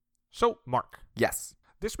So, Mark, Yes.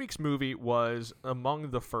 this week's movie was among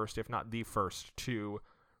the first, if not the first, to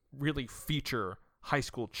really feature high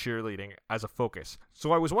school cheerleading as a focus.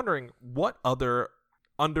 So I was wondering, what other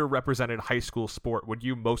underrepresented high school sport would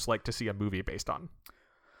you most like to see a movie based on?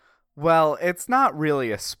 Well, it's not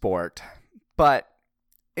really a sport, but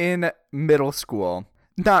in middle school,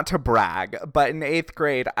 not to brag, but in 8th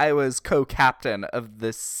grade, I was co-captain of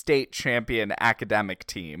the state champion academic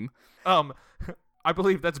team. I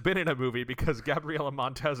believe that's been in a movie because Gabriela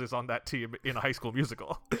Montez is on that team in High School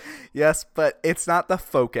Musical. Yes, but it's not the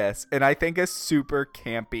focus, and I think a super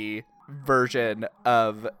campy version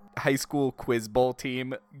of high school quiz bowl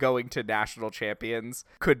team going to national champions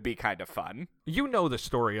could be kind of fun. You know the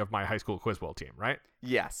story of my high school quiz bowl team, right?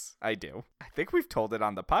 Yes, I do. I think we've told it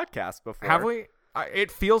on the podcast before. Have we?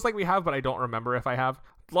 It feels like we have, but I don't remember if I have.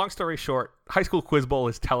 Long story short, High School Quiz Bowl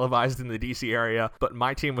is televised in the DC area, but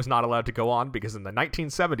my team was not allowed to go on because in the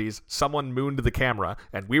 1970s, someone mooned the camera,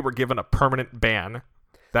 and we were given a permanent ban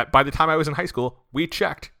that by the time I was in high school, we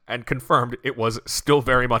checked and confirmed it was still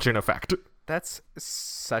very much in effect. That's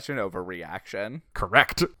such an overreaction.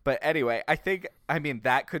 Correct. But anyway,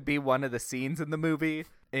 that could be one of the scenes in the movie,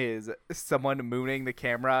 is someone mooning the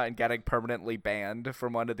camera and getting permanently banned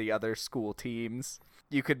from one of the other school teams.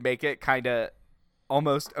 You could make it kind of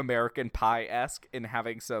almost American Pie-esque in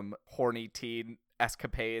having some horny teen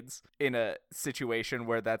escapades in a situation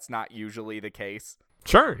where that's not usually the case.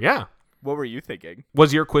 Sure, yeah. What were you thinking?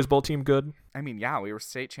 Was your Quiz Bowl team good? Yeah, we were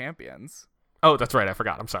state champions. Oh, that's right. I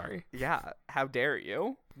forgot. I'm sorry. Yeah, how dare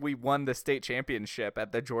you? We won the state championship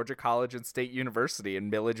at the Georgia College and State University in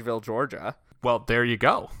Milledgeville, Georgia. Well, there you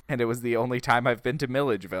go. And it was the only time I've been to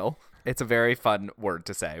Milledgeville. It's a very fun word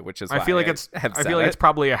to say, which is why I feel like it's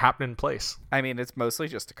probably a happening place. It's mostly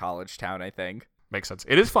just a college town, I think. Makes sense.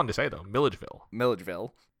 It is fun to say, though.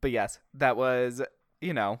 Milledgeville. But yes, that was,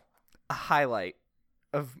 a highlight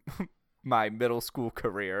of my middle school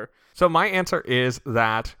career. So my answer is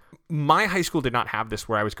that my high school did not have this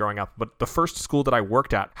where I was growing up, but the first school that I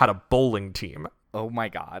worked at had a bowling team. Oh my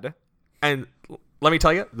God. And let me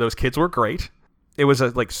tell you, those kids were great. It was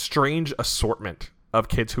a strange assortment of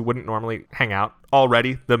kids who wouldn't normally hang out.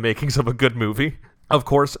 Already the makings of a good movie. Of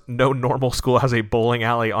course, no normal school has a bowling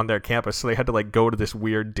alley on their campus, so they had to go to this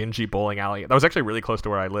weird dingy bowling alley. That was actually really close to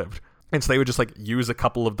where I lived. And so they would just use a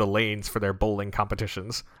couple of the lanes for their bowling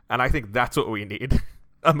competitions. And I think that's what we need.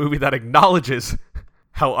 A movie that acknowledges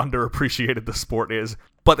how underappreciated the sport is,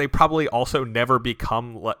 but they probably also never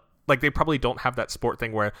become they probably don't have that sport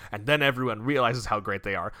thing where, and then everyone realizes how great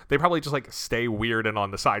they are. They probably just stay weird and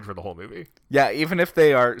on the side for the whole movie. Yeah, even if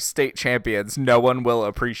they are state champions, no one will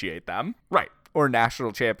appreciate them. Right. Or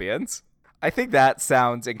national champions. I think that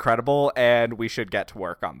sounds incredible, and we should get to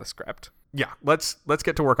work on the script. Yeah, let's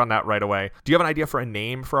get to work on that right away. Do you have an idea for a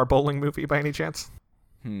name for our bowling movie by any chance?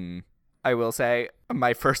 I will say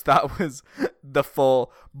my first thought was the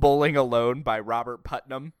full Bowling Alone by Robert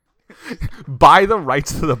Putnam. Buy the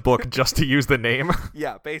rights to the book just to use the name.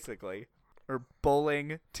 Yeah, basically. Or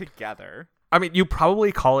Bowling Together. You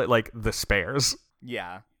probably call it The Spares.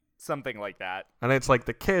 Yeah, something like that. And it's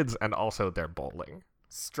the kids and also they're bowling.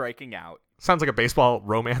 Striking out. Sounds like a baseball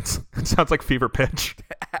romance. It sounds like Fever Pitch.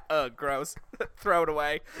 Gross. Throw it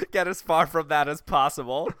away. Get as far from that as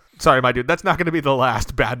possible. Sorry, my dude. That's not going to be the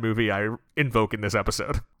last bad movie I invoke in this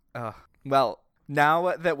episode. Well,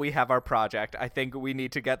 now that we have our project, I think we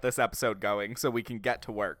need to get this episode going so we can get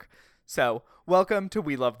to work. So, welcome to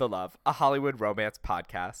We Love the Love, a Hollywood romance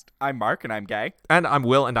podcast. I'm Mark, and I'm gay. And I'm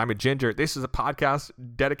Will, and I'm a ginger. This is a podcast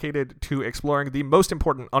dedicated to exploring the most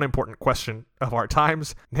important, unimportant question of our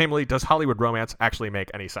times, namely, does Hollywood romance actually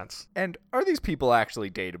make any sense? And are these people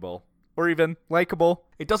actually dateable? Or even likable?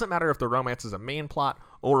 It doesn't matter if the romance is a main plot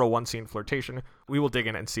or a one-scene flirtation. We will dig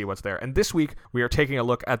in and see what's there. And this week, we are taking a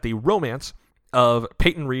look at the romance of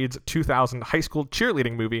Peyton Reed's 2000 high school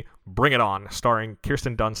cheerleading movie, Bring It On, starring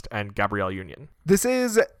Kirsten Dunst and Gabrielle Union. This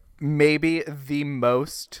is maybe the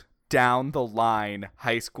most down-the-line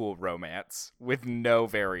high school romance with no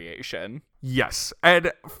variation. Yes,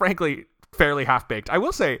 and frankly, fairly half-baked. I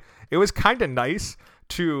will say, it was kind of nice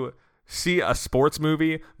to see a sports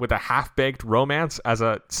movie with a half-baked romance as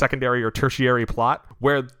a secondary or tertiary plot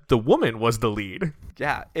where the woman was the lead.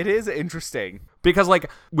 Yeah, it is interesting. Because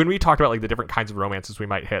when we talked about the different kinds of romances we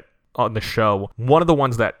might hit on the show, one of the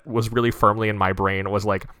ones that was really firmly in my brain was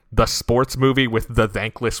the sports movie with the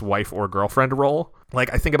thankless wife or girlfriend role.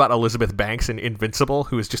 I think about Elizabeth Banks in Invincible,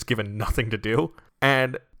 who is just given nothing to do.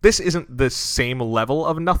 And this isn't the same level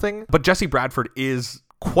of nothing, but Jesse Bradford is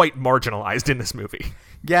quite marginalized in this movie.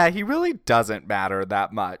 Yeah, he really doesn't matter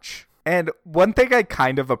that much. And one thing I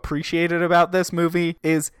kind of appreciated about this movie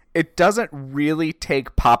is it doesn't really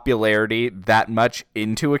take popularity that much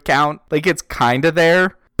into account. Like, it's kind of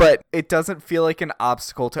there, but it doesn't feel like an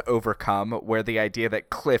obstacle to overcome, where the idea that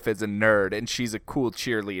Cliff is a nerd and she's a cool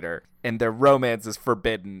cheerleader and their romance is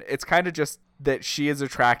forbidden. It's kind of just that she is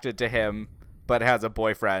attracted to him but has a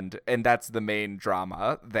boyfriend, and that's the main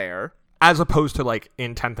drama there. As opposed to like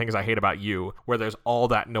in 10 Things I Hate About You, where there's all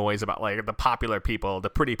that noise about like the popular people,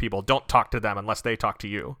 the pretty people, don't talk to them unless they talk to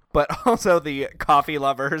you. But also the coffee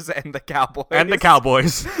lovers and the cowboys. And the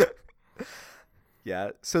cowboys.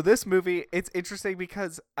 Yeah. So this movie, it's interesting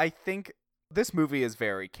because I think this movie is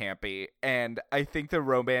very campy, and I think the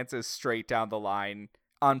romance is straight down the line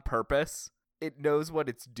on purpose. It knows what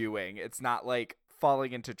it's doing. It's not like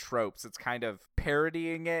falling into tropes. It's kind of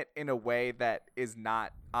parodying it in a way that is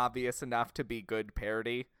not obvious enough to be good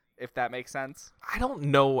parody, if that makes sense. I don't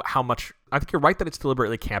know how much. I think you're right that it's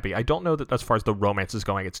deliberately campy. I don't know that as far as the romance is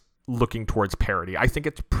going, it's looking towards parody. I think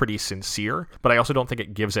it's pretty sincere, but I also don't think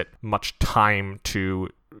it gives it much time to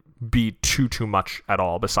be too much at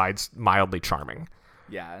all, besides mildly charming.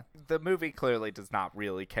 Yeah, the movie clearly does not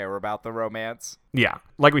really care about the romance. Yeah,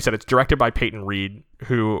 like we said, it's directed by Peyton Reed,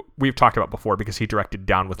 who we've talked about before because he directed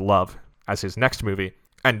Down with Love as his next movie.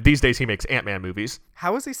 And these days he makes Ant-Man movies.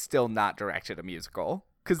 How is he still not directed a musical?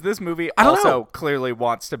 Because this movie I don't also know. clearly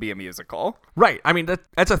wants to be a musical. Right. I mean,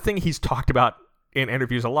 that's a thing he's talked about in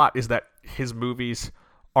interviews a lot, is that his movies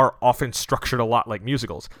are often structured a lot like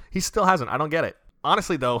musicals. He still hasn't. I don't get it.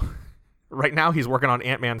 Honestly, though, right now he's working on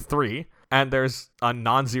Ant-Man 3, and there's a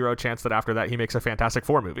non-zero chance that after that he makes a Fantastic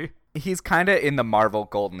Four movie. He's kind of in the Marvel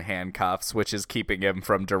golden handcuffs, which is keeping him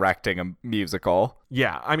from directing a musical.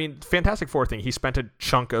 Yeah, I mean, Fantastic Four thing, he spent a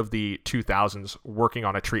chunk of the 2000s working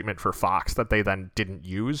on a treatment for Fox that they then didn't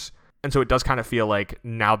use. And so it does kind of feel like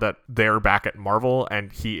now that they're back at Marvel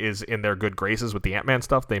and he is in their good graces with the Ant-Man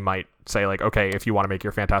stuff, they might say like, okay, if you want to make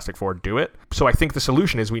your Fantastic Four, do it. So I think the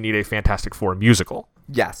solution is we need a Fantastic Four musical.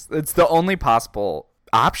 Yes, it's the only possible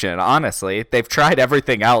option, honestly. They've tried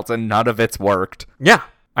everything else and none of it's worked. Yeah,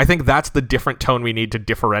 I think that's the different tone we need to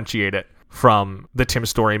differentiate it from the Tim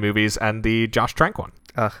Story movies and the Josh Trank one.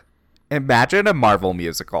 Ugh. Imagine a Marvel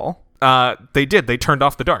musical. They did. They turned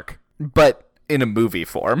off the dark. But in a movie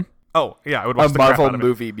form. Oh, yeah, I would watch A the crap Marvel out of it.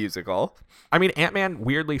 movie musical. I mean, Ant-Man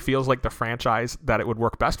weirdly feels like the franchise that it would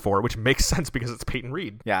work best for, which makes sense because it's Peyton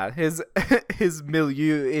Reed. Yeah, his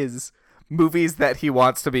milieu is movies that he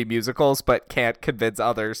wants to be musicals but can't convince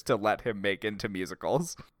others to let him make into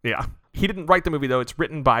musicals. Yeah. He didn't write the movie, though. It's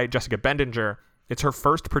written by Jessica Bendinger. It's her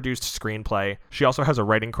first produced screenplay. She also has a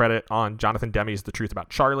writing credit on Jonathan Demme's The Truth About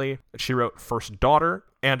Charlie. She wrote First Daughter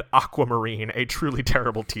and Aquamarine, a truly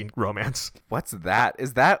terrible teen romance. What's that?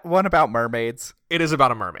 Is that one about mermaids? It is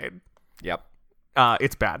about a mermaid. Yep.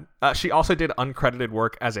 It's bad. She also did uncredited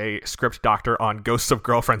work as a script doctor on Ghosts of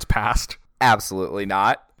Girlfriends Past. Absolutely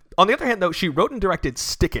not. On the other hand, though, she wrote and directed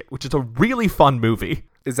Stick It, which is a really fun movie.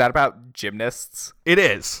 Is that about gymnasts? It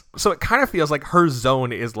is. So it kind of feels like her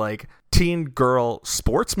zone is like teen girl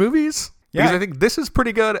sports movies. Yeah. Because I think this is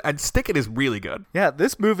pretty good, and Stick It is really good. Yeah,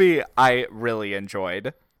 this movie I really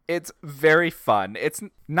enjoyed. It's very fun. It's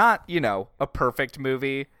not, a perfect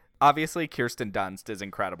movie. Obviously, Kirsten Dunst is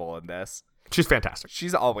incredible in this. She's fantastic.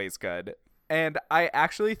 She's always good. And I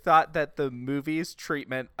actually thought that the movie's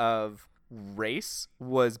treatment of race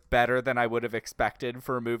was better than I would have expected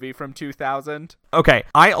for a movie from 2000. Okay,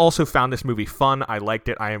 I also found this movie fun. I liked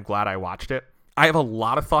it. I am glad I watched it. I have a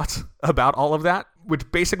lot of thoughts about all of that, which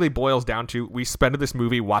basically boils down to we spent this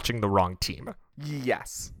movie watching the wrong team.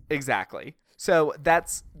 Yes, exactly. So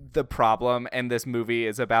that's the problem, and this movie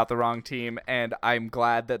is about the wrong team, and I'm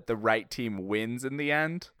glad that the right team wins in the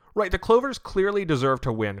end. Right, the Clovers clearly deserve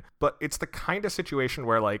to win, but it's the kind of situation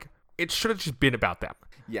where, like, it should have just been about them.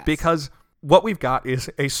 Yes. Because what we've got is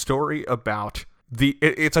a story about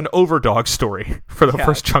it's an overdog story for the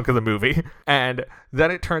first chunk of the movie. And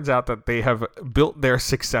then it turns out that they have built their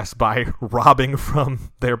success by robbing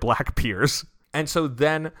from their black peers. And so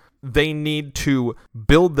then they need to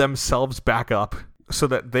build themselves back up so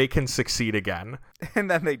that they can succeed again.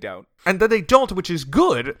 And then they don't. And then they don't, which is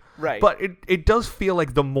good. Right. But it does feel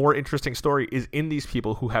like the more interesting story is in these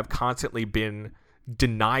people who have constantly been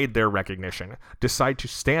denied their recognition, decide to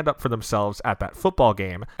stand up for themselves at that football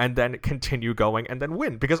game, and then continue going and then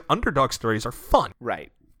win, because underdog stories are fun.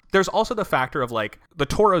 Right. There's also the factor of, like, the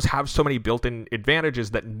Toros have so many built-in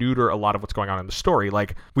advantages that neuter a lot of what's going on in the story.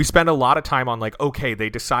 Like, we spend a lot of time on, like, okay,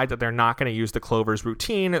 they decide that they're not going to use the Clovers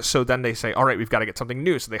routine, so then they say, all right, we've got to get something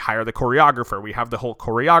new. So they hire the choreographer. We have the whole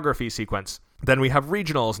choreography sequence. Then we have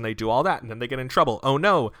regionals and they do all that and then they get in trouble. Oh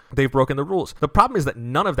no, they've broken the rules. The problem is that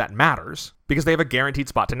none of that matters because they have a guaranteed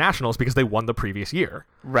spot to nationals because they won the previous year.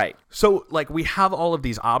 Right. So like we have all of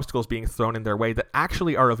these obstacles being thrown in their way that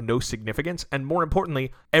actually are of no significance. And more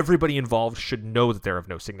importantly, everybody involved should know that they're of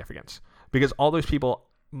no significance because all those people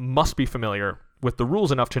must be familiar with the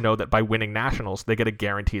rules enough to know that by winning nationals, they get a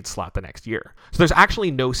guaranteed slot the next year. So there's actually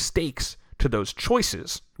no stakes to those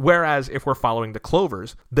choices. Whereas if we're following the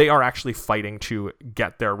Clovers, they are actually fighting to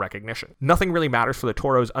get their recognition. Nothing really matters for the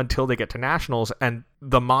Toros until they get to nationals, and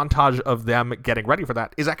the montage of them getting ready for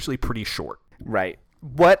that is actually pretty short. Right.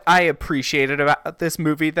 What I appreciated about this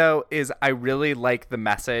movie, though, is I really like the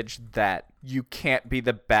message that you can't be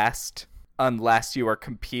the best unless you are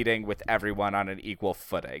competing with everyone on an equal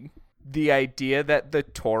footing. The idea that the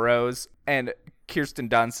Toros, and Kirsten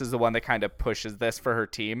Dunst is the one that kind of pushes this for her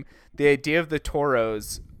team. The idea of the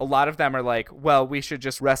Toros, a lot of them are like, well, we should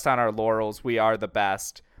just rest on our laurels. We are the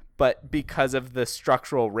best. But because of the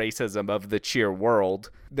structural racism of the cheer world,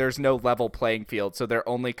 there's no level playing field. So they're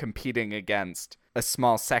only competing against a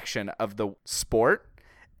small section of the sport.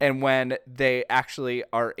 And when they actually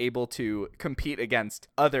are able to compete against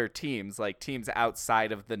other teams, like teams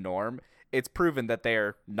outside of the norm, it's proven that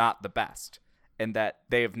they're not the best and that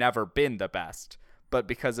they have never been the best. But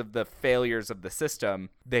because of the failures of the system,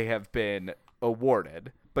 they have been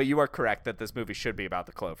awarded. But you are correct that this movie should be about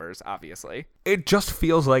the Clovers, obviously. It just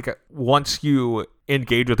feels like once you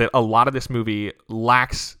engage with it, a lot of this movie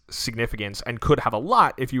lacks significance and could have a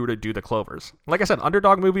lot if you were to do the Clovers. Like I said,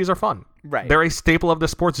 underdog movies are fun. Right. They're a staple of the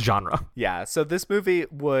sports genre. Yeah, so this movie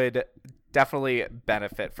would definitely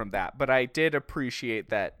benefit from that. But I did appreciate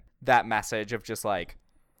that message of just like,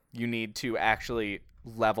 you need to actually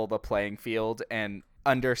level the playing field and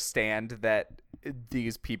understand that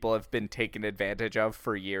these people have been taken advantage of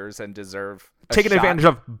for years and deserve taken advantage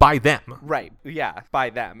of by them. Right. Yeah, by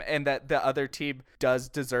them. And that the other team does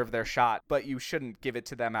deserve their shot, but you shouldn't give it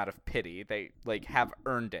to them out of pity. They like have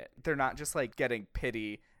earned it. They're not just like getting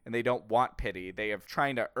pity and they don't want pity. They are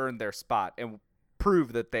trying to earn their spot and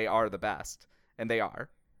prove that they are the best. And they are.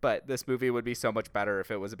 But this movie would be so much better if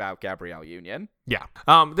it was about Gabrielle Union. Yeah.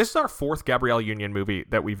 This is our fourth Gabrielle Union movie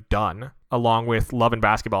that we've done, along with Love and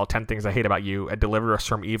Basketball, 10 Things I Hate About You, and Deliver Us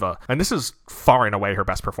from Eva. And this is far and away her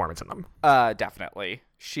best performance in them. Definitely.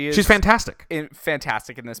 She's fantastic.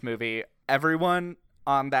 Fantastic in this movie. Everyone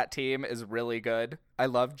on that team is really good. I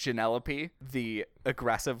love Janelope, the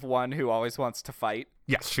aggressive one who always wants to fight.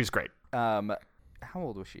 Yes, she's great. How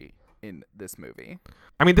old was she in this movie?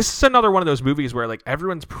 I mean, this is another one of those movies where like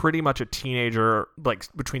everyone's pretty much a teenager, like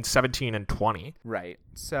between 17 and 20. Right.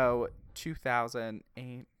 So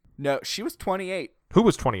 2008. No, she was 28. Who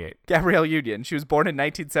was 28? Gabrielle Union. She was born in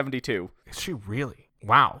 1972. Is she really?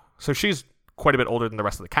 Wow. So she's quite a bit older than the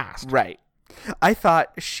rest of the cast. Right. I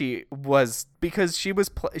thought she was, because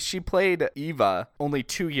she played Eva only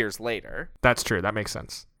 2 years later. That's true. That makes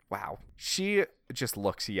sense. Wow. She just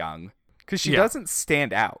looks young because she doesn't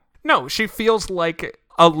stand out. No, she feels like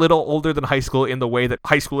a little older than high school in the way that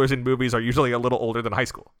high schoolers in movies are usually a little older than high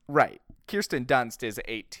school. Right. Kirsten Dunst is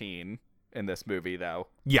 18 in this movie, though.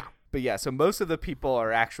 Yeah. But yeah, so most of the people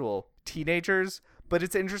are actual teenagers, but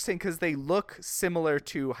it's interesting because they look similar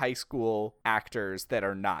to high school actors that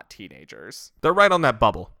are not teenagers. They're right on that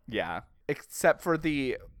bubble. Yeah. Except for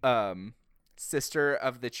the sister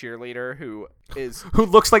of the cheerleader who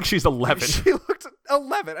looks like she's 11. She looked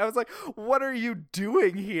 11. I was like, what are you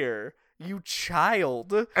doing here? You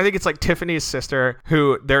child. I think it's like Tiffany's sister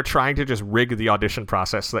who they're trying to just rig the audition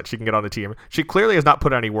process so that she can get on the team. She clearly has not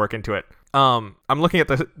put any work into it. I'm looking at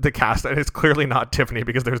the cast and it's clearly not Tiffany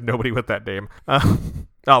because there's nobody with that name.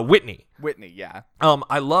 Whitney. Whitney, yeah.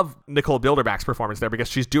 I love Nicole Bilderback's performance there because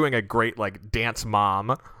she's doing a great like dance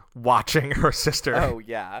mom watching her sister. Oh,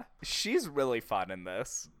 yeah. She's really fun in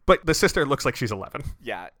this. But the sister looks like she's 11.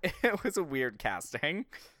 Yeah, it was a weird casting.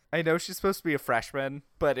 I know she's supposed to be a freshman,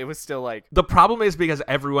 but it was still like... The problem is because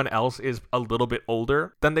everyone else is a little bit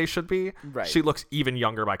older than they should be. Right. She looks even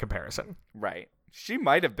younger by comparison. Right. She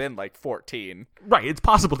might have been like 14. Right. It's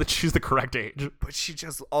possible that she's the correct age. But she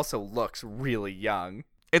just also looks really young.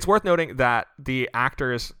 It's worth noting that the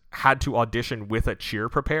actors had to audition with a cheer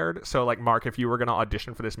prepared. So, like, Mark, if you were going to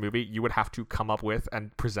audition for this movie, you would have to come up with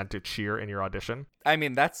and present a cheer in your audition. I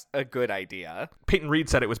mean, that's a good idea. Peyton Reed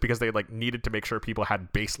said it was because they, like, needed to make sure people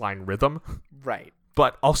had baseline rhythm. Right.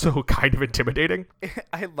 But also kind of intimidating.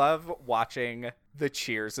 I love watching the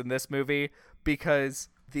cheers in this movie because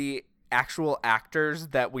the actual actors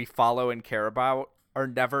that we follow and care about are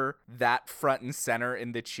never that front and center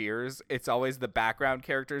in the cheers. It's always the background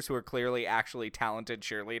characters who are clearly actually talented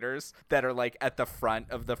cheerleaders that are like at the front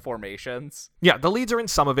of the formations. Yeah, the leads are in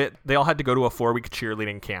some of it. They all had to go to a 4-week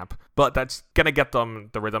cheerleading camp, but that's going to get them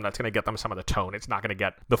the rhythm. That's going to get them some of the tone. It's not going to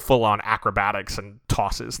get the full-on acrobatics and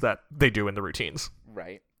tosses that they do in the routines.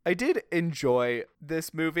 Right. I did enjoy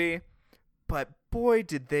this movie, but boy,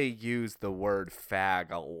 did they use the word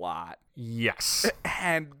fag a lot. Yes.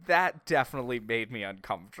 And that definitely made me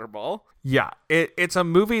uncomfortable. Yeah, it's a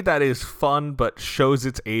movie that is fun, but shows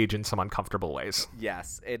its age in some uncomfortable ways.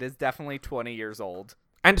 Yes, it is definitely 20 years old.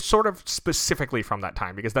 And sort of specifically from that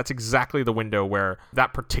time, because that's exactly the window where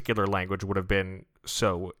that particular language would have been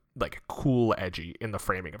so, like, cool edgy in the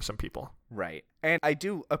framing of some people. Right. And I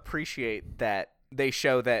do appreciate that they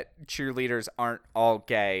show that cheerleaders aren't all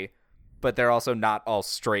gay, but they're also not all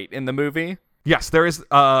straight in the movie. Yes, there is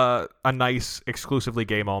a nice exclusively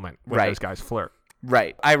gay moment when Right. those guys flirt.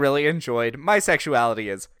 Right. I really enjoyed my sexuality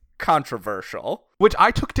is controversial. Which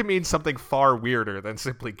I took to mean something far weirder than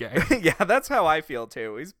simply gay. Yeah, that's how I feel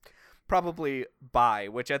too. He's probably bi,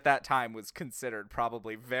 which at that time was considered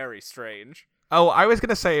probably very strange. Oh, I was going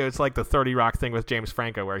to say it's like the 30 Rock thing with James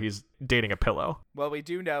Franco where he's dating a pillow. Well, we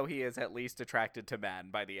do know he is at least attracted to men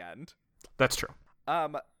by the end. That's true.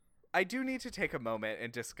 I do need to take a moment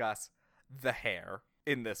and discuss the hair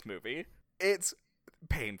in this movie. It's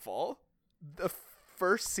painful. The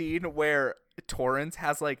first scene where Torrance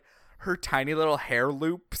has like her tiny little hair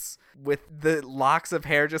loops with the locks of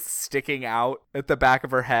hair just sticking out at the back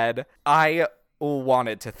of her head, I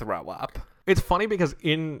wanted to throw up. It's funny because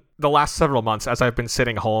in the last several months, as I've been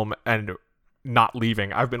sitting home and not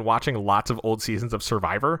leaving, I've been watching lots of old seasons of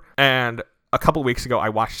Survivor. And a couple weeks ago, I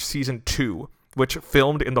watched season 2, which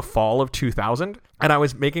filmed in the fall of 2000. And I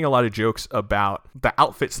was making a lot of jokes about the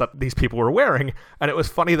outfits that these people were wearing. And it was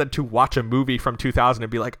funny that to watch a movie from 2000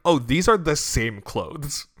 and be like, oh, these are the same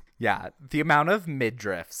clothes. Yeah, the amount of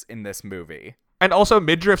midriffs in this movie. And also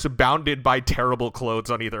midriffs bounded by terrible clothes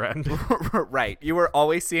on either end. Right. You were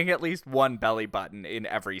always seeing at least one belly button in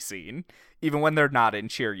every scene, even when they're not in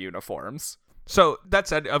cheer uniforms. So that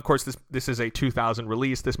said, of course, this is a 2000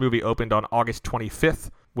 release. This movie opened on August 25th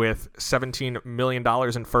with $17 million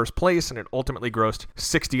in first place, and it ultimately grossed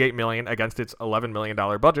 $68 million against its $11 million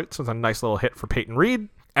budget. So it's a nice little hit for Peyton Reed,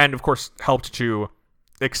 and of course helped to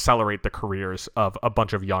accelerate the careers of a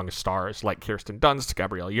bunch of young stars like Kirsten Dunst,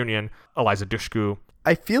 Gabrielle Union, Eliza Dushku.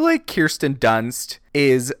 I feel like Kirsten Dunst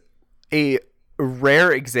is a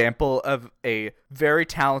rare example of a very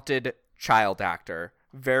talented child actor,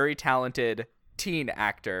 very talented teen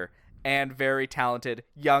actor, and very talented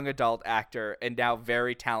young adult actor, and now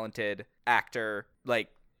very talented actor, like,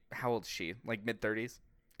 how old is she? Like mid-30s?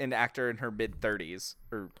 An actor in her mid-30s,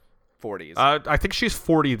 or 40s. I think she's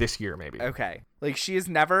 40 this year, maybe. Okay. Like, she has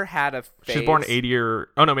never had a phase. She's born 80 or...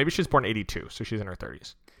 Oh, no, maybe she's born 82, so she's in her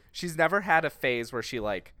 30s. She's never had a phase where she,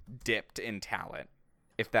 like, dipped in talent,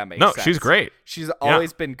 if that makes No, sense. she's great. She's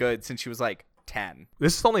always been good since she was, like, 10.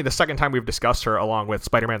 This is only the second time we've discussed her along with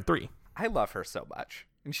Spider-Man 3. I love her so much.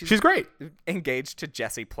 And She's great. engaged to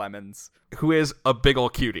Jesse Plemons. Who is a big ol'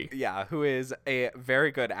 cutie. Yeah, who is a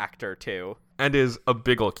very good actor, too. And is a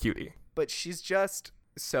big ol' cutie. But she's just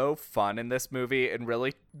so fun in this movie, and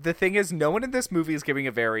really, the thing is, no one in this movie is giving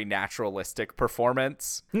a very naturalistic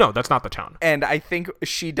performance. No, that's not the tone. And I think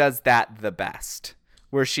she does that the best,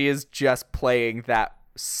 where she is just playing that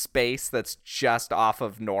space that's just off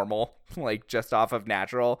of normal, like just off of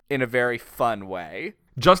natural, in a very fun way.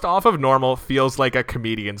 Just Off of Normal feels like a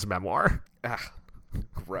comedian's memoir. Ugh,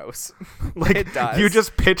 gross. Like, It does. you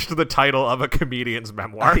just pitched the title of a comedian's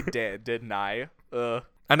memoir. I did, didn't I? Ugh.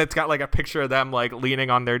 And it's got like a picture of them like leaning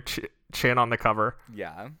on their chin on the cover.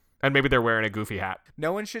 Yeah. And maybe they're wearing a goofy hat.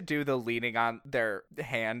 No one should do the leaning on their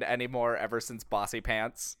hand anymore ever since Bossy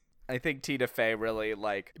Pants. I think Tina Fey really,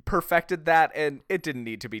 like, perfected that, and it didn't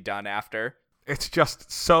need to be done after. It's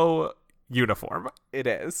just so uniform. It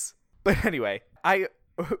is. But anyway, I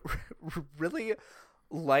really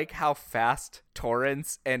like how fast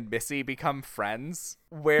Torrance and Missy become friends.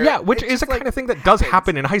 Yeah, which is a kind of thing that does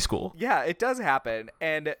happen in high school. Yeah, it does happen.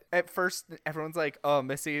 And at first, everyone's like, oh,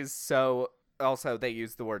 Missy's so... Also, they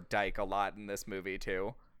use the word dyke a lot in this movie,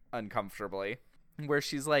 too, uncomfortably. Where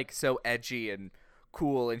she's, like, so edgy and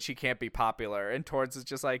cool and she can't be popular. And Torrance is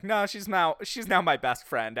just like, no, she's now my best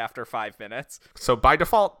friend after 5 minutes. So by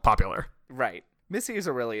default, popular. Right. Missy is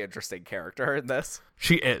a really interesting character in this.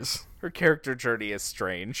 She is. Her character journey is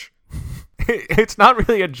strange. It's not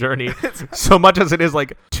really a journey so much as it is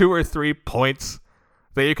like 2 or 3 points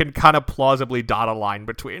that you can kind of plausibly dot a line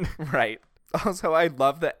between. Right. Also, I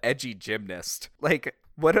love the edgy gymnast. Like,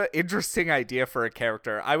 What an interesting idea for a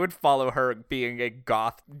character. I would follow her being a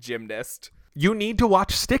goth gymnast. You need to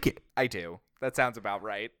watch Stick It, I do. That sounds about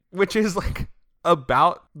right. which is like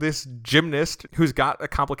about this gymnast who's got a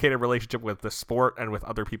complicated relationship with the sport and with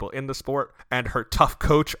other people in the sport, and her tough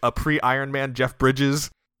coach, a pre-Iron Man Jeff Bridges.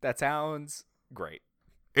 That sounds great.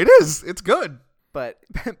 It is. It's good. But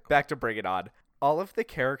back to Bring It On. All of the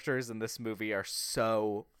characters in this movie are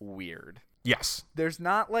so weird. Yes. There's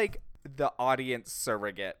not like the audience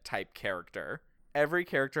surrogate type character. Every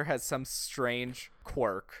character has some strange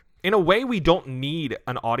quirk. In a way, we don't need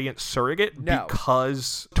an audience surrogate No.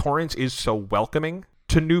 because Torrance is so welcoming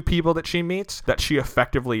to new people that she meets that she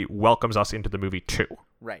effectively welcomes us into the movie too.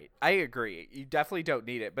 Right. I agree. You definitely don't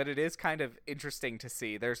need it, but it is kind of interesting to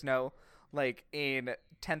see. There's no, like, in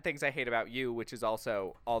 10 Things I Hate About You, which is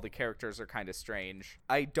also all the characters are kind of strange.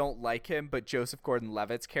 I don't like him, but Joseph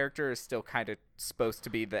Gordon-Levitt's character is still kind of supposed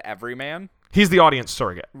to be the everyman. He's the audience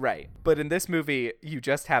surrogate. Right. But in this movie, you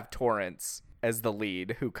just have Torrance as the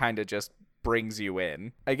lead who kind of just brings you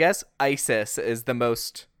in. I guess Isis is the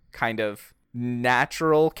most kind of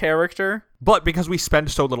natural character. But because we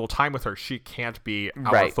spend so little time with her, she can't be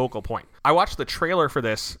our Right. focal point. I watched the trailer for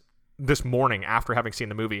this morning after having seen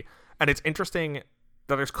the movie, and it's interesting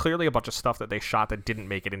that there's clearly a bunch of stuff that they shot that didn't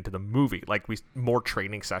make it into the movie, like more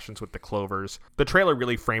training sessions with the Clovers. The trailer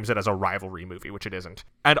really frames it as a rivalry movie, which it isn't.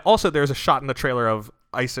 And also there's a shot in the trailer of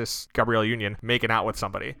Isis, Gabrielle Union, making out with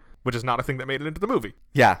somebody, which is not a thing that made it into the movie.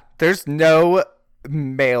 Yeah. There's no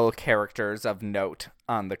male characters of note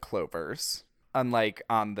on the Clovers, unlike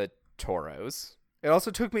on the Toros. It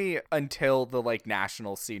also took me until the like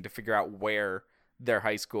national scene to figure out where their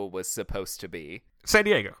high school was supposed to be. San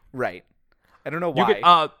Diego. Right. I don't know You why.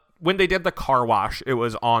 could, when they did the car wash, it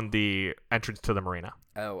was on the entrance to the marina.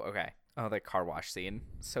 Oh, okay. Oh, that car wash scene.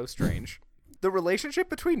 So strange. The relationship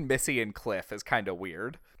between Missy and Cliff is kind of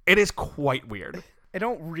weird. It is quite weird. I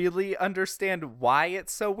don't really understand why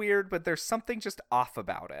it's so weird, but there's something just off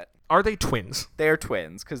about it. Are they twins? They're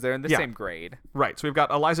twins because they're in the Yeah. same grade. Right. So we've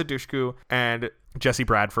got Eliza Dushku and Jesse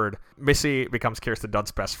Bradford. Missy becomes Kirsten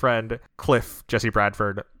Dunst's best friend. Cliff, Jesse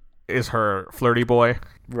Bradford, is her flirty boy.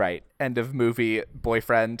 Right. End of movie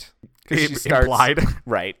boyfriend. 'Cause she starts, Implied.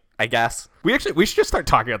 Right. I guess. We should just start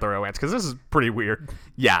talking about the romance because this is pretty weird.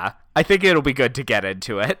 Yeah. I think it'll be good to get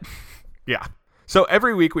into it. Yeah. So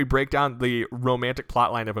every week we break down the romantic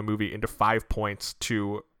plotline of a movie into 5 points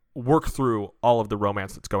to work through all of the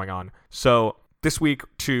romance that's going on. So this week,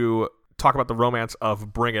 to talk about the romance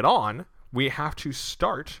of Bring It On, we have to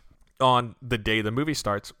start on the day the movie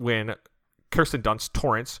starts when Kirsten Dunst,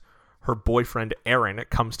 Torrance, her boyfriend Aaron,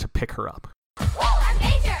 comes to pick her up. I'm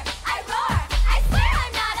major, I roar, I swear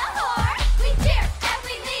I'm not a whore. We cheer and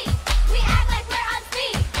we lead, we act like we're on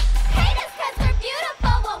speed. Hate us 'cause we're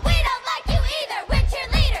beautiful, well we don't like you either. We're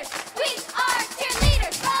cheerleaders, we are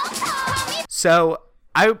cheerleaders. Roll call. So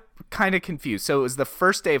I'm kind of confused. So it was the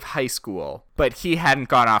first day of high school, but he hadn't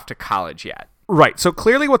gone off to college yet. Right. So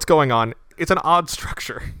clearly what's going on, it's an odd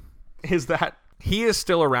structure, is that he is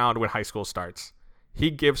still around when high school starts. He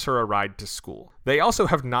gives her a ride to school. They also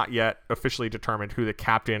have not yet officially determined who the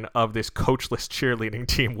captain of this coachless cheerleading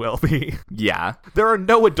team will be. Yeah. There are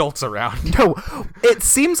no adults around. No, it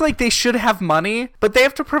seems like they should have money, but they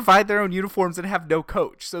have to provide their own uniforms and have no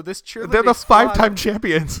coach. So this cheerleading They're the squad 5-time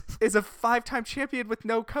champions. is a 5-time champion with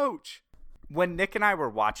no coach. When Nick and I were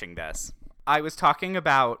watching this, I was talking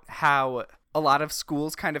about how a lot of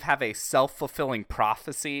schools kind of have a self-fulfilling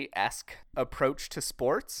prophecy-esque approach to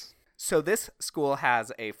sports. So this school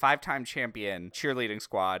has a 5-time champion cheerleading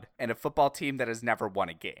squad and a football team that has never won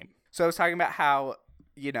a game. So I was talking about how,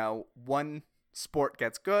 one sport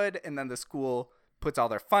gets good and then the school puts all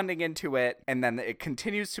their funding into it and then it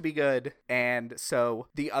continues to be good. And so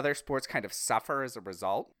the other sports kind of suffer as a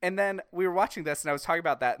result. And then we were watching this and I was talking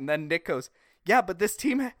about that. And then Nick goes, yeah, but this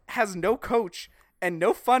team has no coach and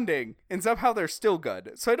no funding, and somehow they're still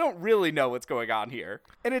good. So I don't really know what's going on here.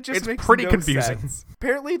 And it just It's makes pretty no confusing. sense.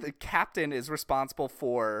 Apparently, the captain is responsible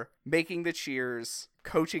for making the cheers,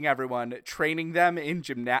 coaching everyone, training them in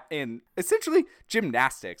essentially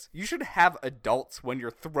gymnastics. You should have adults when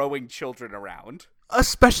you're throwing children around.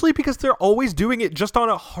 Especially because they're always doing it just on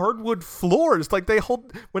a hardwood floors. Like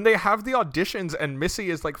when they have the auditions and Missy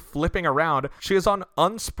is like flipping around, she is on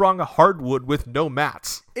unsprung hardwood with no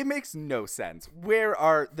mats. It makes no sense. Where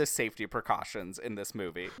are the safety precautions in this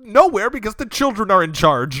movie? Nowhere, because the children are in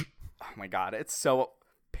charge. Oh my god, it's so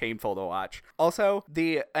painful to watch. Also,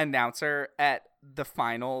 the announcer at the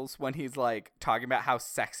finals, when he's like talking about how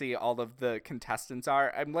sexy all of the contestants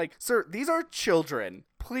are, I'm like, sir, these are children.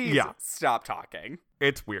 Please Yeah. stop talking.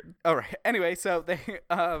 It's weird. All right. Anyway, so they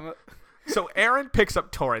So Erin picks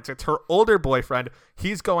up Torrance. It's her older boyfriend.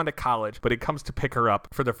 He's going to college, but he comes to pick her up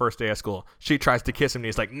for the first day of school. She tries to kiss him, and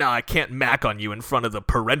he's like, nah, I can't mac on you in front of the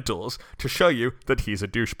parentals, to show you that he's a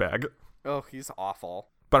douchebag. Oh, he's awful.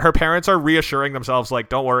 But her parents are reassuring themselves, like,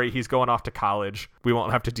 don't worry, he's going off to college. We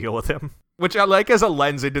won't have to deal with him. Which I like as a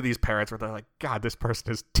lens into these parents where they're like, God, this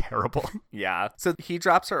person is terrible. Yeah. So he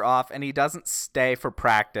drops her off and he doesn't stay for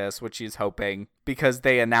practice, which he's hoping, because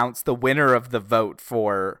they announce the winner of the vote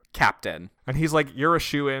for captain. And he's like, you're a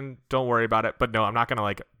shoo-in. Don't worry about it. But no, I'm not going to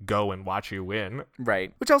like go and watch you win.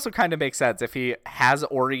 Right. Which also kind of makes sense. If he has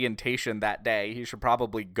orientation that day, he should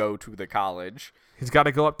probably go to the college. He's got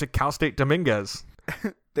to go up to Cal State Dominguez.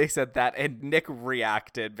 They said that, and Nick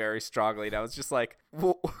reacted very strongly. And I was just like,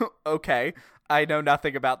 well, okay, I know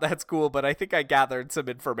nothing about that school, but I think I gathered some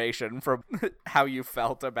information from how you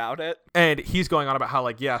felt about it. And he's going on about how,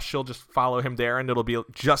 like, yeah, she'll just follow him there, and it'll be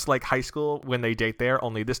just like high school when they date there,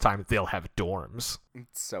 only this time they'll have dorms.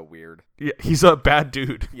 It's so weird. Yeah, he's a bad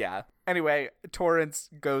dude. Yeah. Anyway, Torrance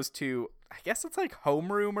goes to, I guess it's like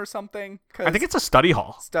homeroom or something. I think it's a study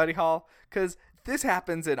hall. Study hall, because this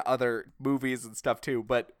happens in other movies and stuff too,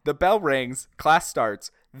 but the bell rings, class starts,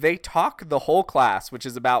 they talk the whole class, which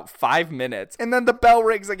is about 5 minutes, and then the bell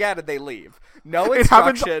rings again and they leave. No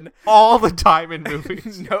instruction. It happens all the time in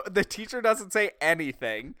movies. No, the teacher doesn't say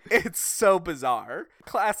anything. It's so bizarre.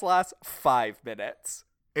 Class lasts 5 minutes.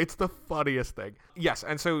 It's the funniest thing. Yes,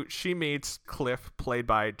 and so she meets Cliff, played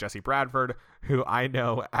by Jesse Bradford, who I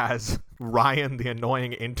know as Ryan, the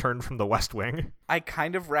annoying intern from The West Wing. I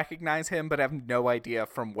kind of recognize him, but I have no idea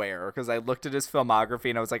from where, because I looked at his filmography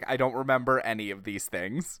and I was like, I don't remember any of these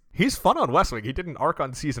things. He's fun on West Wing. He did an arc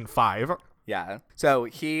on season 5. Yeah. So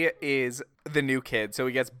he is the new kid, so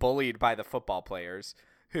he gets bullied by the football players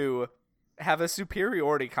who have a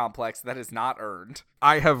superiority complex that is not earned.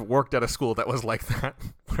 I have worked at a school that was like that,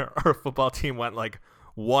 where our football team went like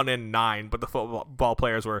 1-9, but the football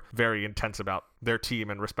players were very intense about their team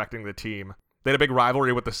and respecting the team. They had a big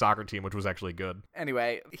rivalry with the soccer team, which was actually good.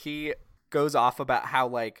 Anyway, he goes off about how,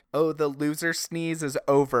 like, oh, the loser sneeze is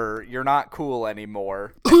over. You're not cool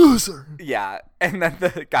anymore. Loser! Yeah. And then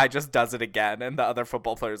the guy just does it again, and the other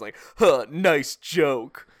football player's like, huh, nice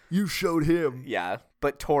joke. You showed him. Yeah.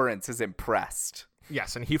 But Torrance is impressed.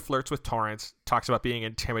 Yes, and he flirts with Torrance, talks about being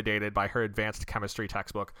intimidated by her advanced chemistry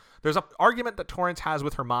textbook. There's an argument that Torrance has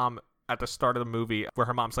with her mom at the start of the movie where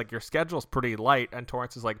her mom's like, your schedule's pretty light, and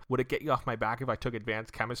Torrance is like, would it get you off my back if I took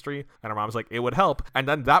advanced chemistry? And her mom's like, it would help. And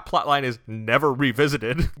then that plot line is never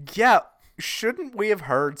revisited. Yeah, shouldn't we have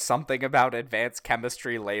heard something about advanced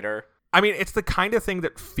chemistry later? I mean, it's the kind of thing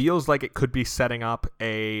that feels like it could be setting up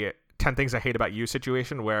a 10 Things I Hate About You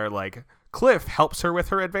situation where, like, Cliff helps her with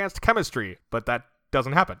her advanced chemistry, but that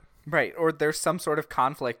doesn't happen. Right, or there's some sort of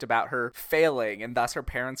conflict about her failing, and thus her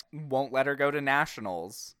parents won't let her go to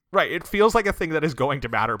nationals. Right, it feels like a thing that is going to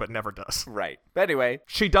matter, but never does. Right. But anyway.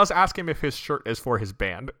 She does ask him if his shirt is for his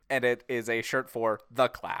band. And it is a shirt for The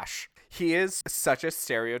Clash. He is such a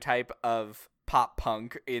stereotype of pop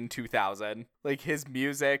punk in 2000. Like, his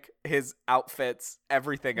music, his outfits,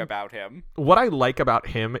 everything about him. What I like about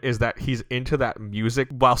him is that he's into that music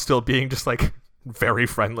while still being just, like, very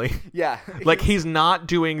friendly. Yeah. Like, he's not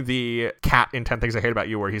doing the Cat in 10 Things I Hate About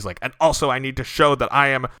You where he's like, and also I need to show that I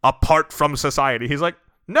am apart from society. He's like,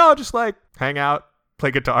 no, just like hang out, play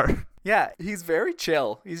guitar. Yeah, he's very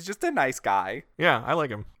chill. He's just a nice guy. Yeah, I like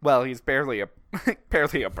him. Well, he's barely a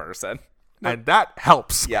person. And that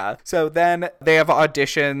helps. Yeah. So then they have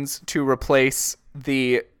auditions to replace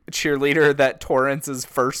the cheerleader that Torrance's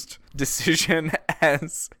first decision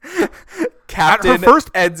as captain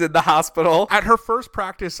ends in the hospital. At her first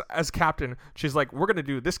practice as captain, she's like, we're going to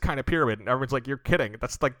do this kind of pyramid. And everyone's like, you're kidding.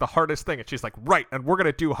 That's like the hardest thing. And she's like, right. And we're going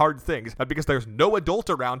to do hard things. And because there's no adult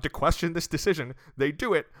around to question this decision, they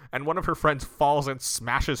do it. And one of her friends falls and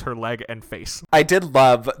smashes her leg and face. I did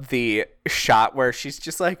love the shot where she's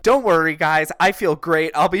just like, don't worry, guys. I feel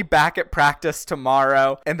great. I'll be back at practice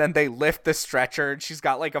tomorrow. And then they lift the stretcher and she's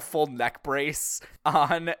got like a full neck brace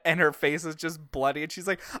on and her face is just bloody. And she's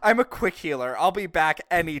like, I'm a quick healer. I'll be back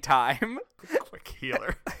anytime. Quick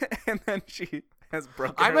healer. And then she has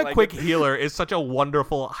broken I'm her a leg. quick healer is such a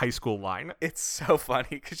wonderful high school line. It's so funny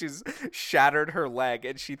because she's shattered her leg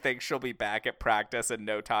and she thinks she'll be back at practice in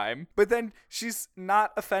no time. But then she's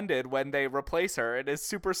not offended when they replace her and is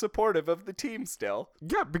super supportive of the team still.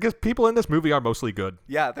 Yeah, because people in this movie are mostly good.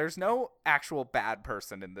 Yeah, there's no actual bad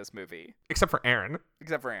person in this movie. Except for Aaron.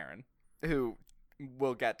 Except for Aaron, who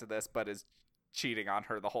we'll get to this, but is cheating on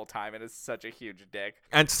her the whole time and is such a huge dick.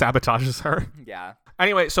 And sabotages her. Yeah.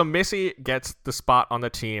 Anyway, so Missy gets the spot on the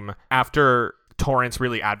team after Torrance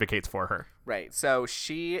really advocates for her. Right. So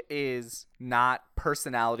she is not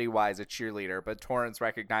personality-wise a cheerleader, but Torrance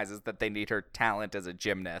recognizes that they need her talent as a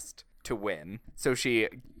gymnast to win. So she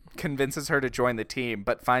convinces her to join the team,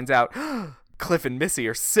 but finds out Cliff and Missy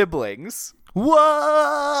are siblings. Whoa!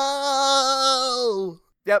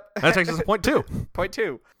 Yep. That takes us to point 2. Point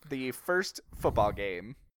 2. The first football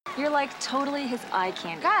game. You're like totally his eye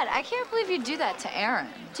candy. God, I can't believe you do that to Aaron.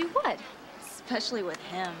 Do what? Especially with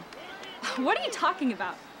him. What are you talking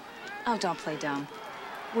about? Oh, don't play dumb.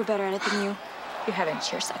 We're better at it than you. You're having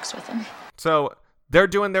cheer sex with him. So they're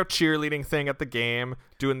doing their cheerleading thing at the game,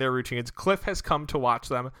 doing their routines. Cliff has come to watch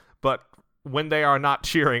them, but when they are not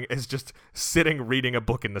cheering, is just sitting reading a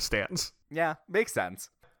book in the stands. Yeah, makes sense.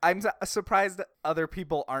 I'm surprised that other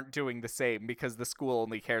people aren't doing the same because the school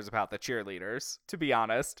only cares about the cheerleaders, to be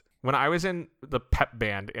honest. When I was in the pep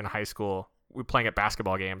band in high school, we were playing at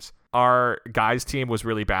basketball games. Our guys team was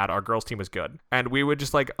really bad. Our girls team was good. And we would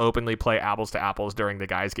just like openly play apples to apples during the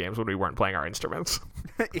guys games when we weren't playing our instruments.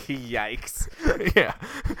 Yikes. Yeah.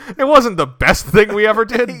 It wasn't the best thing we ever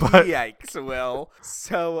did, but Yikes, Will.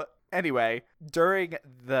 So anyway, during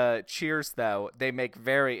the cheers, though, they make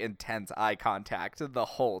very intense eye contact the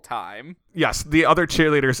whole time. yes, the other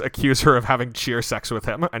cheerleaders accuse her of having cheer sex with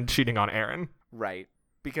him and cheating on Aaron. Right.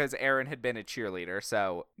 Because Aaron had been a cheerleader,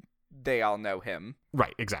 so they all know him.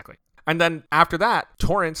 Right, exactly. And then after that,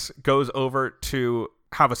 Torrance goes over to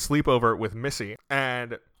have a sleepover with Missy,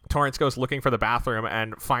 and Torrance goes looking for the bathroom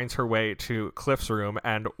and finds her way to Cliff's room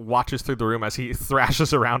and watches through the room as he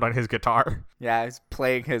thrashes around on his guitar. Yeah, he's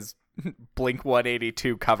playing his Blink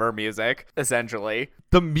 182 cover music, essentially.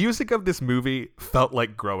 The music of this movie felt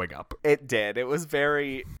like growing up. It did. It was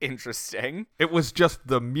very interesting. It was just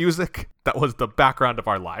the music that was the background of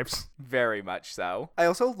our lives. Very much so. I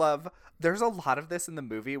also love, there's a lot of this in the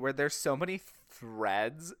movie where there's so many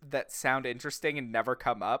threads that sound interesting and never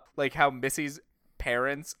come up. Like how Missy's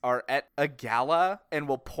parents are at a gala and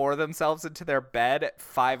will pour themselves into their bed at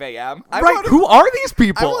 5 a.m. Who are these I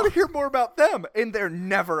people? want to hear more about them, and they're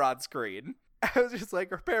never on screen. I was just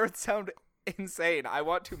like, her parents sound insane. I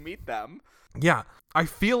want to meet them. Yeah, I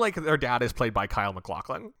feel like their dad is played by Kyle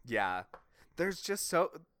MacLachlan. Yeah.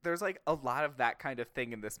 There's like a lot of that kind of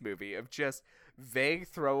thing in this movie of just vague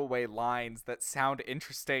throwaway lines that sound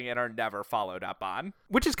interesting and are never followed up on.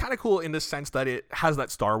 Which is kind of cool in the sense that it has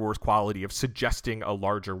that Star Wars quality of suggesting a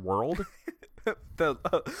larger world.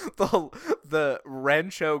 the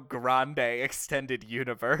Rancho Grande extended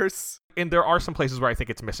universe. And there are some places where I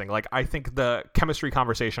think it's missing. Like, I think the chemistry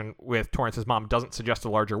conversation with Torrance's mom doesn't suggest a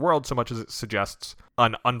larger world so much as it suggests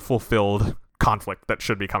an unfulfilled conflict that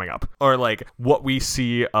should be coming up. Or, like, what we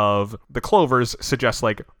see of the Clovers suggests,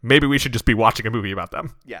 like, maybe we should just be watching a movie about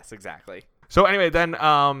them. Yes, exactly. So anyway, then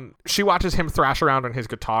she watches him thrash around on his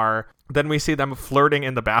guitar. Then we see them flirting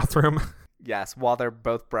in the bathroom. Yes, while they're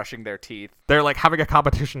both brushing their teeth. They're like having a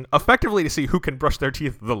competition effectively to see who can brush their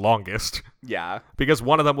teeth the longest. Yeah. Because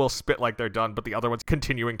one of them will spit like they're done, but the other one's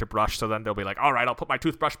continuing to brush. So then they'll be like, all right, I'll put my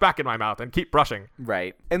toothbrush back in my mouth and keep brushing.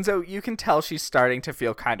 Right. And so you can tell she's starting to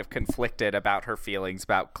feel kind of conflicted about her feelings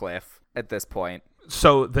about Cliff at this point.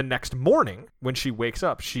 So the next morning, when she wakes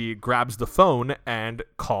up, she grabs the phone and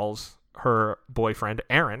calls her boyfriend,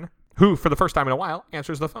 Aaron, who, for the first time in a while,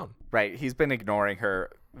 answers the phone. Right. He's been ignoring her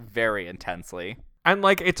very intensely. And,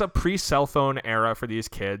 like, it's a pre-cell phone era for these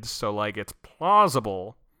kids, so, like, it's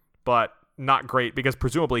plausible, but not great, because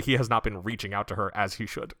presumably he has not been reaching out to her as he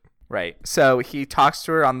should. Right. So he talks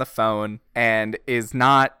to her on the phone and is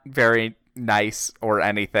not very nice or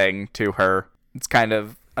anything to her. It's kind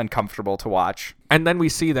of uncomfortable to watch. And then we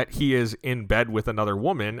see that he is in bed with another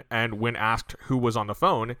woman, and when asked who was on the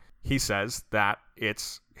phone, he says that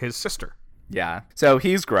it's his sister. Yeah. So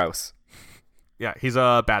he's gross. Yeah, he's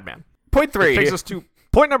a bad man. Point 3. It takes us to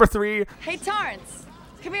point number 3. Hey, Torrance,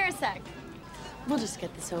 come here a sec. We'll just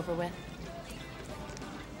get this over with.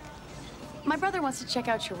 My brother wants to check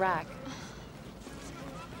out your rack.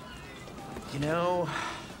 You know,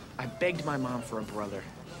 I begged my mom for a brother.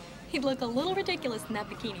 He'd look a little ridiculous in that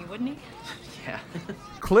bikini, wouldn't he? Yeah.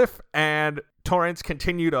 Cliff and Torrance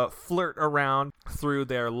continue to flirt around through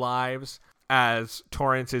their lives as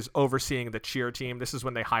Torrance is overseeing the cheer team. This is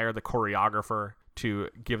when they hire the choreographer to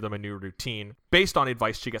give them a new routine based on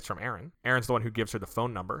advice she gets from Aaron. Aaron's the one who gives her the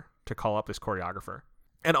phone number to call up this choreographer.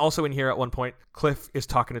 And also in here at one point, Cliff is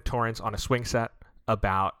talking to Torrance on a swing set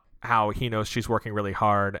about how he knows she's working really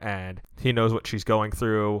hard and he knows what she's going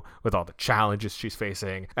through with all the challenges she's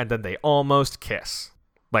facing. And then they almost kiss.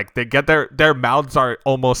 Like, they get their mouths are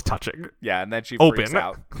almost touching. Yeah, and then she Open. freaks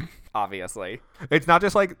out, obviously. It's not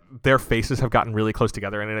just like their faces have gotten really close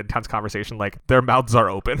together in an intense conversation. Like, their mouths are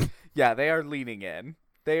open. Yeah, they are leaning in.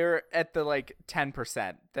 They're at the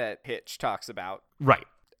 10% that Hitch talks about. Right.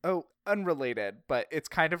 Oh, unrelated, but it's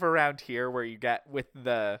kind of around here where you get with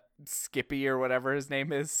the Skippy or whatever his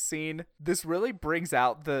name is scene. This really brings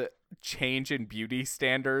out the change in beauty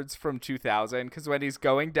standards from 2000, because when he's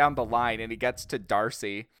going down the line and he gets to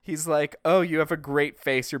Darcy, he's like, oh, you have a great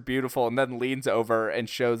face, you're beautiful, and then leans over and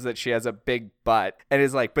shows that she has a big butt and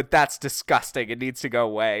is like, but that's disgusting, it needs to go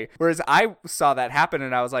away. Whereas I saw that happen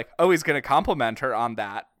and I was like, oh, he's gonna compliment her on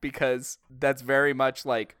that, because that's very much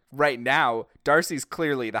like, right now Darcy's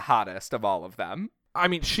clearly the hottest of all of them. I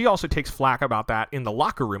mean, she also takes flack about that in the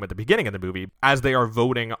locker room at the beginning of the movie as they are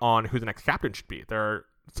voting on who the next captain should be. There are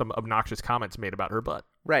some obnoxious comments made about her butt.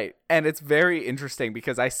 Right. And it's very interesting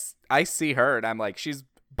because I see her and I'm like, she's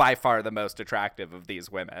by far the most attractive of these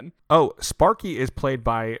women. Oh, Sparky is played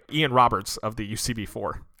by Ian Roberts of the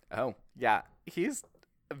UCB4. Oh, yeah. He's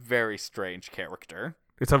a very strange character.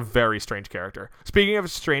 It's a very strange character. Speaking of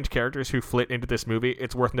strange characters who flit into this movie,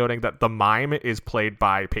 it's worth noting that the mime is played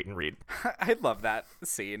by Peyton Reed. I love that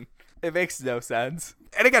scene. It makes no sense.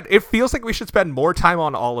 And again, it feels like we should spend more time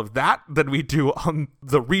on all of that than we do on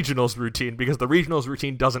the regionals routine, because the regionals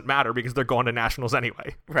routine doesn't matter because they're going to nationals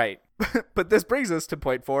anyway. Right. But this brings us to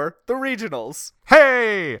point 4, the regionals.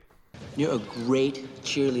 Hey! You're a great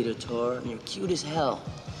cheerleader, Tor, and you're cute as hell.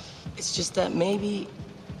 It's just that maybe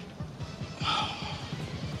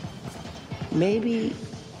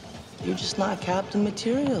you're just not captain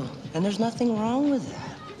material, and there's nothing wrong with that.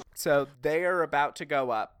 So they are about to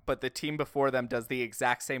go up, but the team before them does the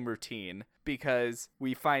exact same routine, because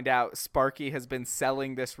we find out Sparky has been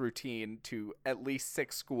selling this routine to at least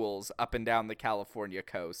 6 schools up and down the California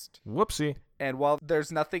coast. Whoopsie. And while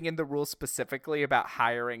there's nothing in the rules specifically about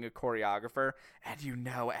hiring a choreographer, and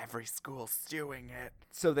every school's doing it,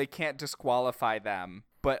 so they can't disqualify them,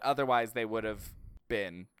 but otherwise they would have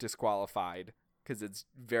been disqualified because it's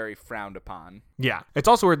very frowned upon. Yeah. It's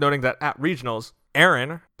also worth noting that at regionals,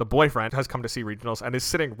 Aaron, the boyfriend, has come to see regionals and is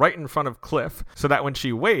sitting right in front of Cliff, so that when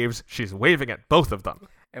she waves, she's waving at both of them.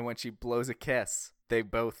 And when she blows a kiss, they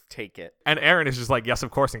both take it. And Aaron is just like, yes,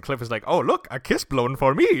 of course. And Cliff is like, oh, look, a kiss blown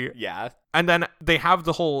for me. Yeah. And then they have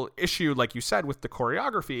the whole issue, like you said, with the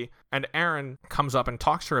choreography. And Aaron comes up and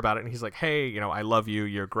talks to her about it. And he's like, hey, I love you.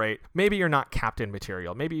 You're great. Maybe you're not captain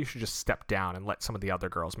material. Maybe you should just step down and let some of the other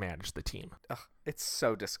girls manage the team. Ugh, it's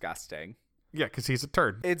so disgusting. Yeah, because he's a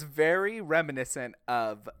turd. It's very reminiscent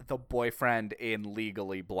of the boyfriend in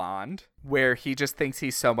Legally Blonde, where he just thinks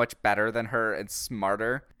he's so much better than her and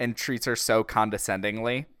smarter and treats her so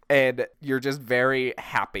condescendingly. And you're just very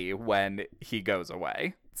happy when he goes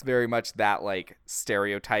away. It's very much that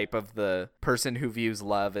stereotype of the person who views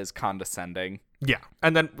love as condescending. Yeah.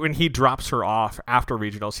 And then when he drops her off after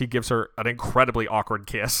regionals, he gives her an incredibly awkward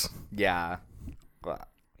kiss. Yeah. Blah.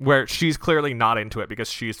 Where she's clearly not into it because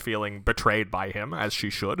she's feeling betrayed by him, as she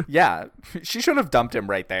should. Yeah, she should have dumped him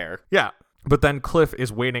right there. Yeah, but then Cliff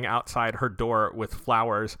is waiting outside her door with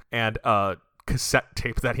flowers and a cassette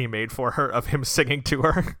tape that he made for her of him singing to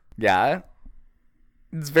her. Yeah,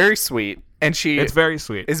 it's very sweet. And it's very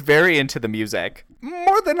sweet. Is very into the music.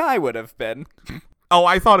 More than I would have been. Oh,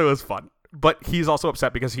 I thought it was fun. But he's also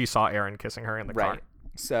upset because he saw Aaron kissing her in the car.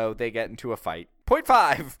 So they get into a fight. Point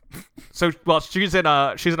 5. So, well, she's in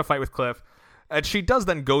a fight with Cliff, and she does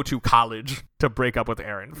then go to college to break up with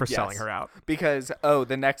Aaron for selling her out. Because,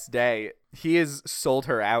 the next day, he has sold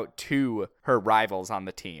her out to her rivals on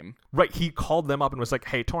the team. Right, he called them up and was like,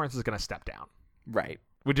 hey, Torrance is going to step down. Right.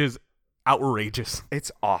 Which is outrageous.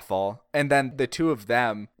 It's awful. And then the two of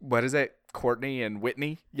them, what is it, Courtney and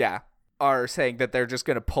Whitney? Yeah, are saying that they're just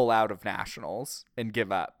going to pull out of nationals and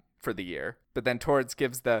give up for the year. But then Torrance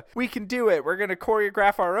gives the, we can do it, we're going to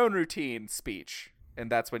choreograph our own routine speech.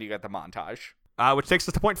 And that's when you get the montage. Which takes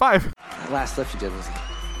us to point 5. That last lift you did was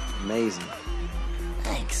amazing.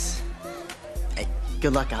 Thanks. Hey,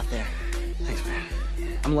 good luck out there. Thanks, man.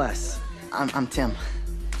 I'm Les. I'm Tim.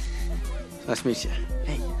 Nice to meet you.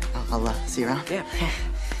 Hey, I'll see you around. Yeah.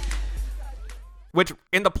 Which,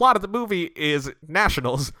 in the plot of the movie, is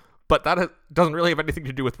nationals, but that doesn't really have anything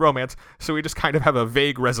to do with romance, so we just kind of have a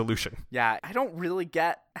vague resolution. Yeah, I don't really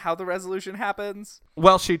get how the resolution happens.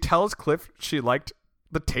 Well, she tells Cliff she liked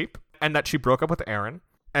the tape and that she broke up with Aaron,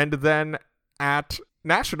 and then at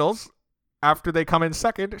nationals, after they come in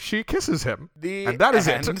second, she kisses him. And that is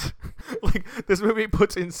it. This movie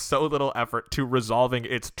puts in so little effort to resolving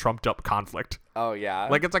its trumped up conflict. Oh, yeah.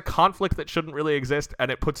 It's a conflict that shouldn't really exist, and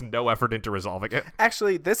it puts no effort into resolving it.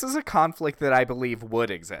 Actually, this is a conflict that I believe would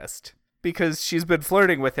exist, because she's been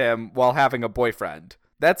flirting with him while having a boyfriend.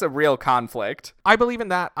 That's a real conflict. I believe in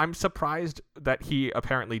that. I'm surprised that he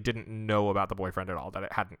apparently didn't know about the boyfriend at all, that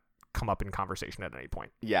it hadn't come up in conversation at any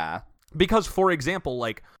point. Yeah. Because, for example,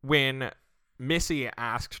 like when Missy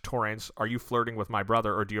asked Torrance, "Are you flirting with my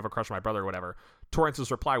brother, or do you have a crush on my brother," or whatever,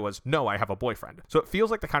 Torrance's reply was, "No, I have a boyfriend." So it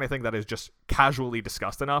feels like the kind of thing that is just casually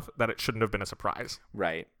discussed enough that it shouldn't have been a surprise.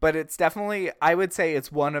 Right. But it's definitely, I would say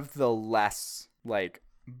it's one of the less, like,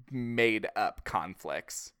 made up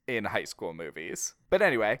conflicts in high school movies. But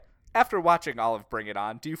anyway, after watching all of Bring It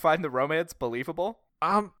On, do you find the romance believable?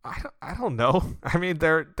 I don't know. I mean,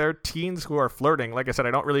 they're teens who are flirting. Like I said,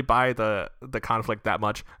 I don't really buy the conflict that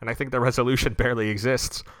much, and I think the resolution barely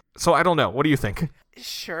exists. So I don't know. What do you think?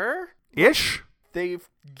 Sure. Ish? They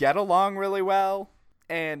get along really well,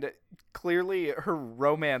 and clearly her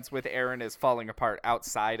romance with Aaron is falling apart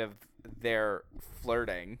outside of their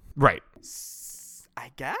flirting. Right.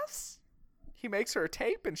 I guess? He makes her a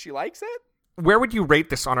tape and she likes it? Where would you rate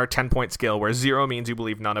this on our 10-point scale, where 0 means you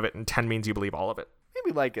believe none of it and 10 means you believe all of it?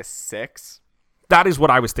 Maybe like a 6. That is what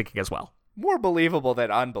I was thinking as well. More believable than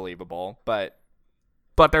unbelievable, but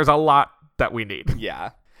there's a lot that we need.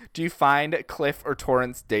 yeah. Do you find Cliff or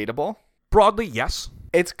Torrance dateable? Broadly, yes.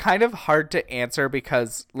 It's kind of hard to answer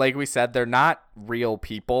because, like we said, they're not real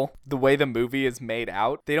people. The way the movie is made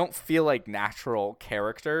out, they don't feel like natural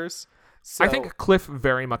characters. So, I think Cliff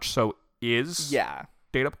very much so is yeah.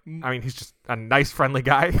 dateable. I mean, he's just a nice, friendly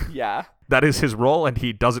guy. Yeah. That is his role, and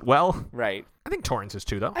he does it well. Right. I think Torrance is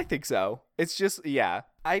too, though. I think so. It's just, yeah.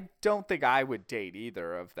 I don't think I would date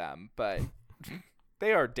either of them, but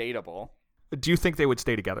they are dateable. Do you think they would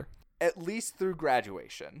stay together? At least through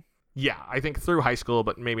graduation. Yeah, I think through high school,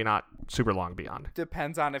 but maybe not super long beyond.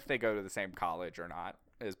 Depends on if they go to the same college or not,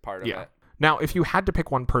 is part of Yeah. it. Now, if you had to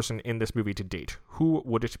pick one person in this movie to date, who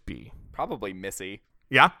would it be? Probably Missy.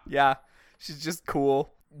 Yeah? Yeah. She's just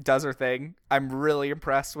cool. Does her thing. I'm really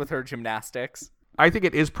impressed with her gymnastics. I think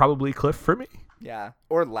it is probably Cliff for me. Yeah.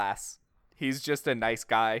 Or Les. He's just a nice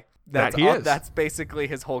guy. Is. That's basically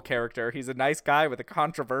his whole character. He's a nice guy with a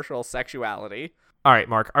controversial sexuality. All right,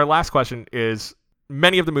 Mark, our last question is,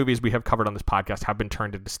 many of the movies we have covered on this podcast have been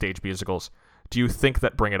turned into stage musicals. Do you think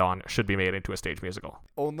that Bring It On should be made into a stage musical?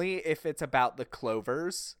 Only if it's about the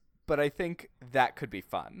Clovers, but I think that could be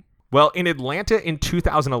fun. Well, in Atlanta in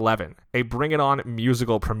 2011, a Bring It On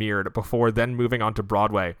musical premiered before then moving on to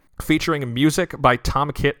Broadway, featuring music by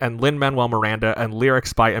Tom Kitt and Lin-Manuel Miranda and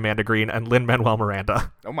lyrics by Amanda Green and Lin-Manuel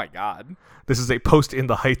Miranda. Oh my God. This is a post In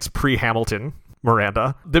the Heights pre-Hamilton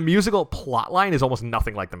Miranda. The musical plotline is almost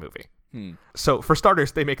nothing like the movie. So, for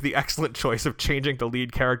starters, they make the excellent choice of changing the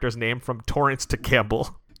lead character's name from Torrance to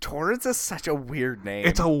Campbell. Torrance is such a weird name.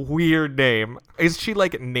 It's a weird name. Is she,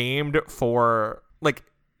 like, named for, like,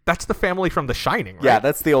 that's the family from The Shining, right? Yeah,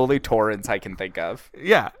 that's the only Torrance I can think of.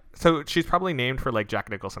 Yeah. So she's probably named for, like, Jack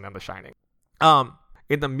Nicholson and The Shining.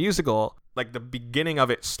 In the musical, like, the beginning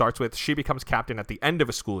of it starts with she becomes captain at the end of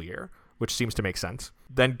a school year, which seems to make sense.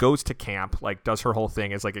 Then goes to camp, like, does her whole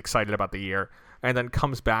thing, is, like, excited about the year, and then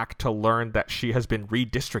comes back to learn that she has been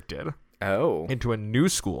redistricted into a new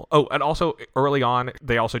school. Oh, and also early on,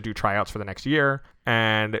 they also do tryouts for the next year,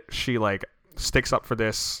 and she, like, sticks up for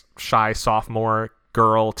this shy sophomore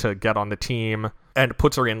girl to get on the team and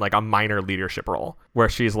puts her in, like, a minor leadership role where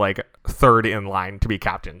she's, like, third in line to be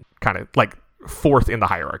captain, kind of like fourth in the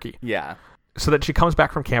hierarchy. Yeah. So that she comes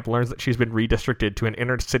back from camp, learns that she's been redistricted to an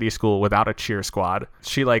inner city school without a cheer squad.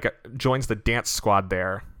 She, like, joins the dance squad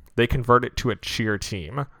there. They convert it to a cheer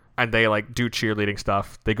team, and they, like, do cheerleading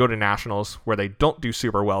stuff. They go to nationals where they don't do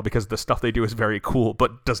super well because the stuff they do is very cool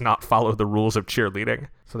but does not follow the rules of cheerleading.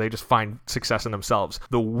 So they just find success in themselves.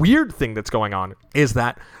 The weird thing that's going on is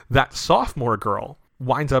that sophomore girl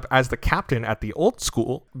winds up as the captain at the old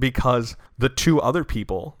school because the two other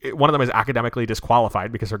people, one of them is academically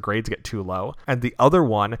disqualified because her grades get too low, and the other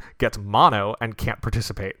one gets mono and can't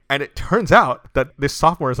participate. And it turns out that this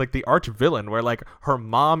sophomore is, like, the arch villain, where, like, her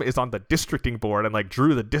mom is on the districting board and, like,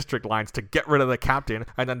 drew the district lines to get rid of the captain,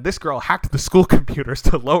 and then this girl hacked the school computers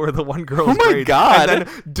to lower the one girl's grades. God. And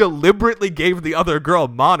then deliberately gave the other girl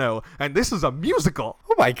mono, and this is a musical.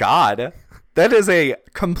 Oh my God. That is a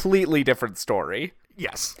completely different story.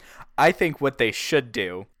 Yes. I think what they should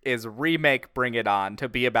do is remake Bring It On to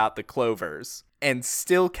be about the Clovers and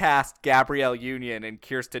still cast Gabrielle Union and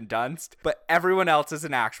Kirsten Dunst, but everyone else is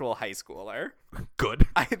an actual high schooler. Good.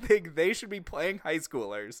 I think they should be playing high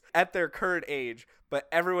schoolers at their current age, but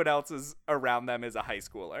everyone else is around them is a high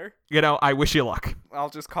schooler. You know, I wish you luck. I'll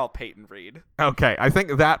just call Peyton Reed. Okay, I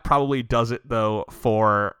think that probably does it, though,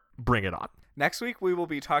 for Bring It On. Next week, we will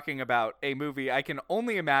be talking about a movie I can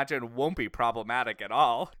only imagine won't be problematic at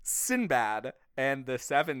all. Sinbad and the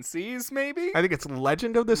Seven Seas, maybe? I think it's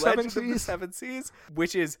Legend of the Seven Legend of the Seas. Seven Seas,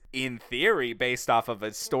 which is, in theory, based off of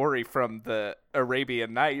a story from the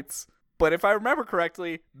Arabian Nights. But if I remember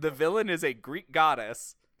correctly, the villain is a Greek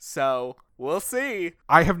goddess. So, we'll see.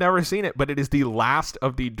 I have never seen it, but it is the last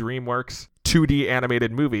of the DreamWorks 2D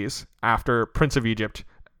animated movies after Prince of Egypt,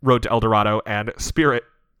 Road to El Dorado, and Spirit,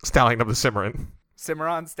 Stallion of the Cimarron.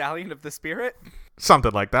 Cimarron, Stallion of the Spirit?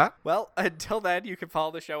 Something like that. Well, until then, you can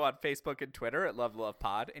follow the show on Facebook and Twitter at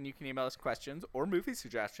LoveLovePod, and you can email us questions or movie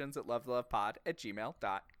suggestions at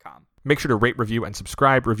lovelovepod@gmail.com. Make sure to rate, review, and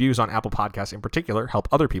subscribe. Reviews on Apple Podcasts in particular help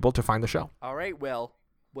other people to find the show. All right, Will,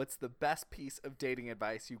 what's the best piece of dating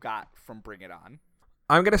advice you got from Bring It On?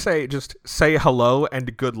 I'm going to say just say hello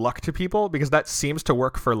and good luck to people, because that seems to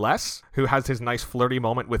work for Les, who has his nice flirty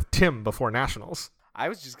moment with Tim before Nationals. I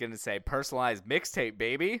was just going to say personalized mixtape,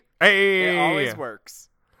 baby. Hey! It always works.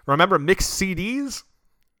 Remember mixed CDs?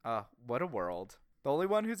 What a world. The only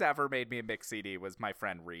one who's ever made me a mixed CD was my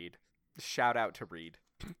friend Reed. Shout out to Reed.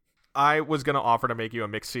 I was going to offer to make you a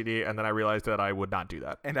mixed CD, and then I realized that I would not do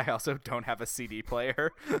that. And I also don't have a CD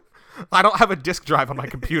player. I don't have a disk drive on my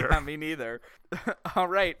computer. Yeah, me neither. All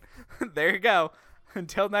right. There you go.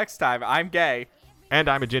 Until next time, I'm Gay. And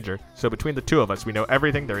I'm a ginger, so between the two of us, we know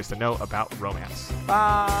everything there is to know about romance.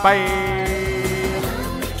 Bye. Bye!